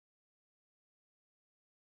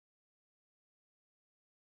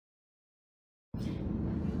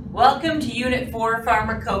Welcome to Unit 4,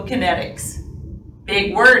 Pharmacokinetics.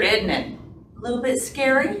 Big word, isn't it? A little bit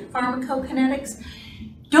scary, pharmacokinetics.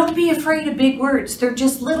 Don't be afraid of big words. They're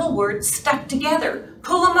just little words stuck together.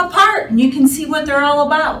 Pull them apart and you can see what they're all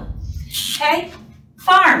about. Okay?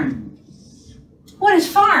 Pharm. What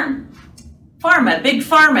is pharm? Pharma, big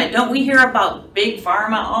pharma. Don't we hear about big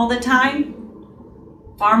pharma all the time?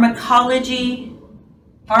 Pharmacology,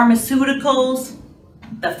 pharmaceuticals,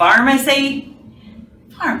 the pharmacy.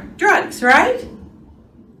 Pharm, drugs, right?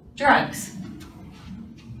 Drugs.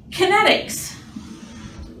 Kinetics.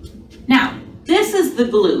 Now, this is the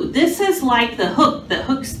glue. This is like the hook that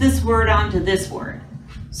hooks this word onto this word.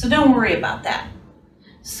 So don't worry about that.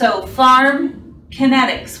 So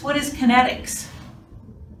pharmacokinetics. What is kinetics?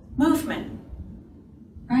 Movement,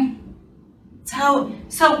 right?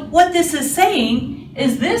 So what this is saying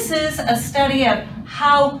is this is a study of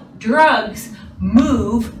how drugs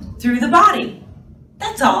move through the body.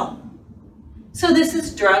 That's all. So this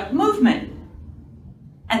is drug movement.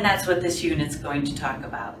 And that's what this unit's going to talk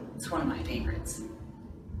about. It's one of my favorites.